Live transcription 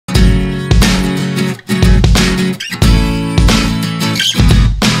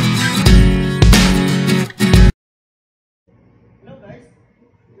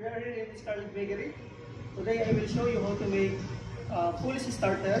Today I will show you how to make poolish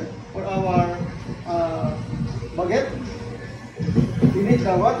starter for our baguette. We need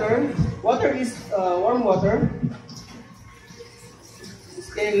the water. Water is warm water.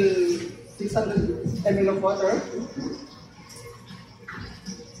 Scale 600 ml of water.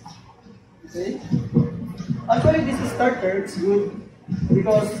 Okay. Actually, this starter is good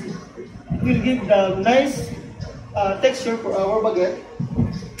because it will give the nice texture for our baguette,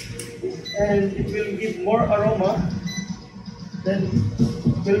 and it will give more aroma. Then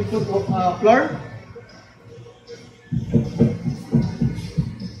we'll put flour.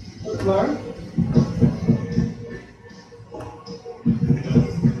 Flour.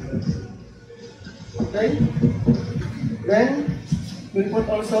 Okay. Then we'll put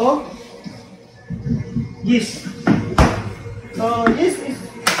also yeast. So yeast is,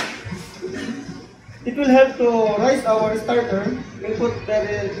 it will help to rise our starter. We'll put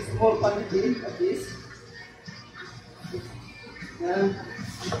very small quantity of this. And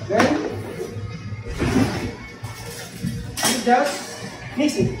then you just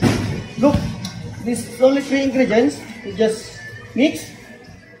mix it. Look, this is only 3 ingredients. You just mix.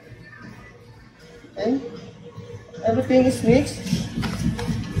 And everything is mixed.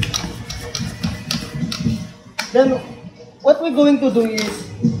 Then what we're going to do is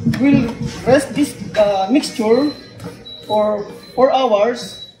we'll rest this mixture for 4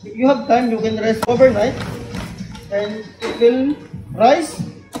 hours. If you have time, you can rest overnight, and it will rise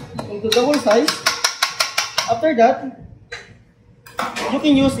into double size. After that, you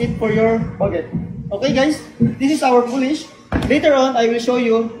can use it for your baguette. Okay guys, this is our poolish. Later on, I will show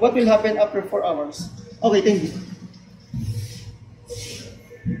you what will happen after 4 hours. Okay, thank you.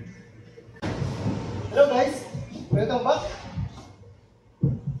 Hello guys, welcome back.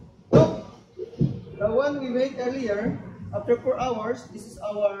 Look, the one we made earlier, after 4 hours, this is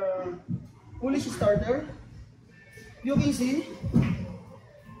our poolish starter. You can see,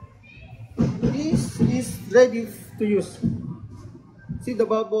 this is ready to use. See the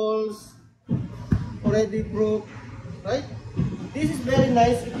bubbles, already broke, right? This is very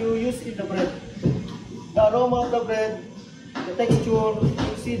nice if you use in the bread. The aroma of the bread, the texture,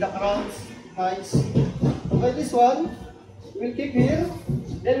 you see the crumbs, nice. Okay, this one, we'll keep here.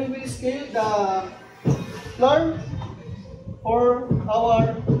 Then we will scale the flour for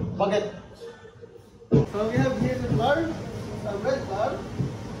our baguette. So we have here the flour, the bread flour.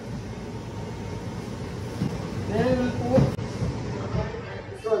 Then we'll put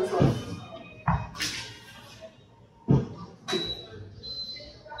this one.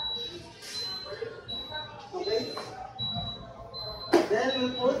 Okay. Then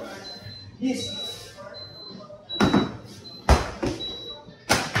we'll put yeast.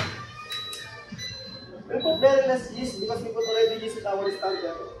 We'll put very less yeast because we put already yeast in our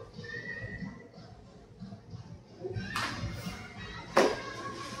starter.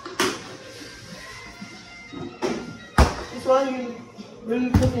 This one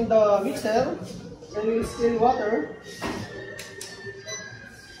we'll put in the mixer, and we'll scale water.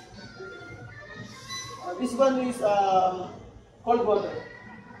 This one is cold water.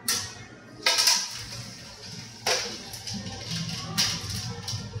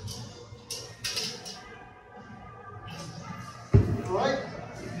 Alright,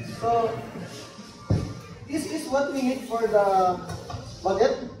 so this is what we need for the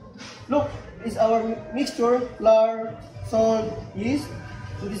baguette. Look, this is our mixture, flour, salt, yeast.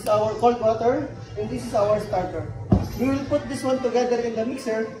 So this is our cold water, and this is our starter. We will put this one together in the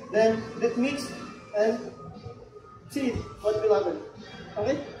mixer, then let mix and see what will happen.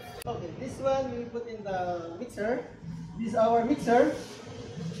 Okay? Okay, this one we will put in the mixer. This is our mixer.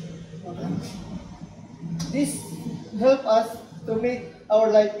 Okay. This help us to make our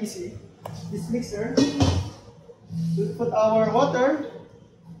life easy. This mixer. We'll put our water,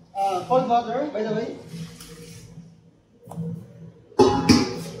 cold water, by the way.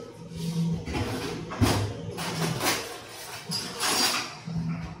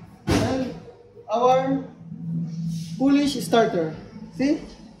 Our poolish starter. See?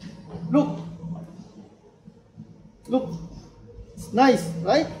 Look. Look. It's nice,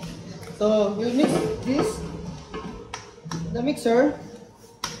 right? So we'll mix this in the mixer.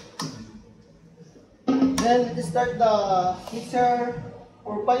 Then let's start the mixer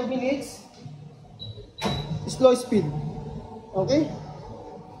for 5 minutes. Slow speed. Okay?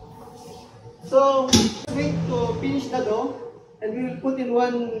 So wait to finish the dough, and we will put in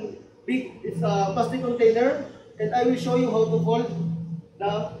one big plastic container, and I will show you how to fold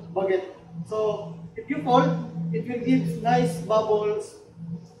the baguette. So if you fold, it will give nice bubbles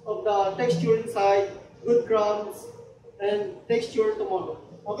of the texture inside, good crumbs, and texture tomorrow.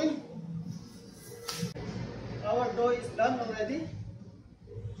 Okay? our dough is done already.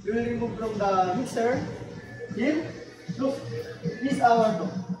 We will remove from the mixer. Here, look, this is our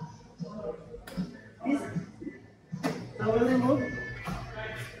dough. This, I will remove.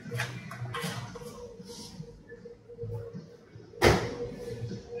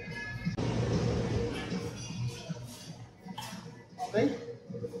 Okay.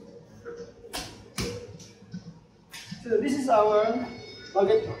 So this is our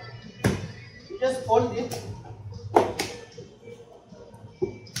baguette. You just fold it.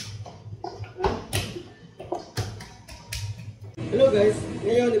 Hello guys,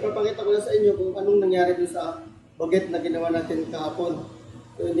 ngayon ipapakita ko na sa inyo kung anong nangyari dun sa baguette na ginawa natin kahapon.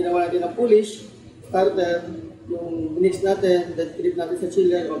 So yung ginawa natin ng poolish, starter, yung mix natin, then clip natin sa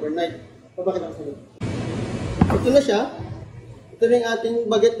chiller overnight. Papakita ko sa inyo. Ito na siya. Ito na yung ating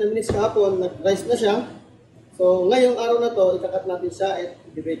baguette na mix kahapon, nag-rise na siya. So ngayong araw na to, ikakat natin siya at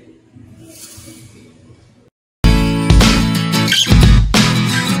i-bake.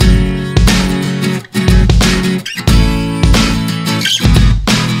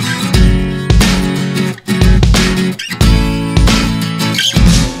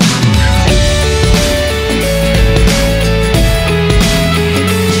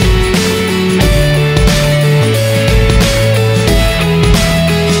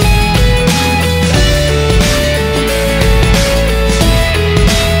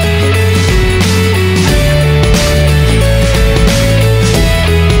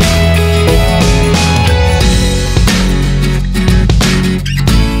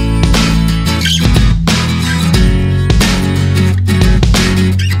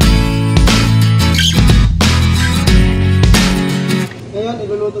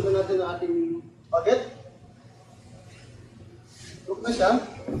 Iluluto na natin ang ating baguette. Look na siya.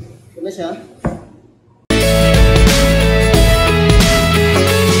 Ito na siya.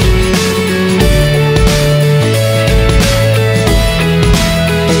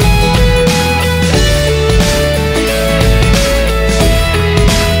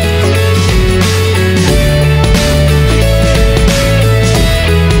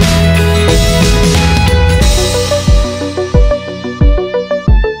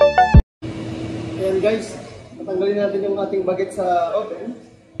 Guys, natanggalin natin yung ating baguette sa oven.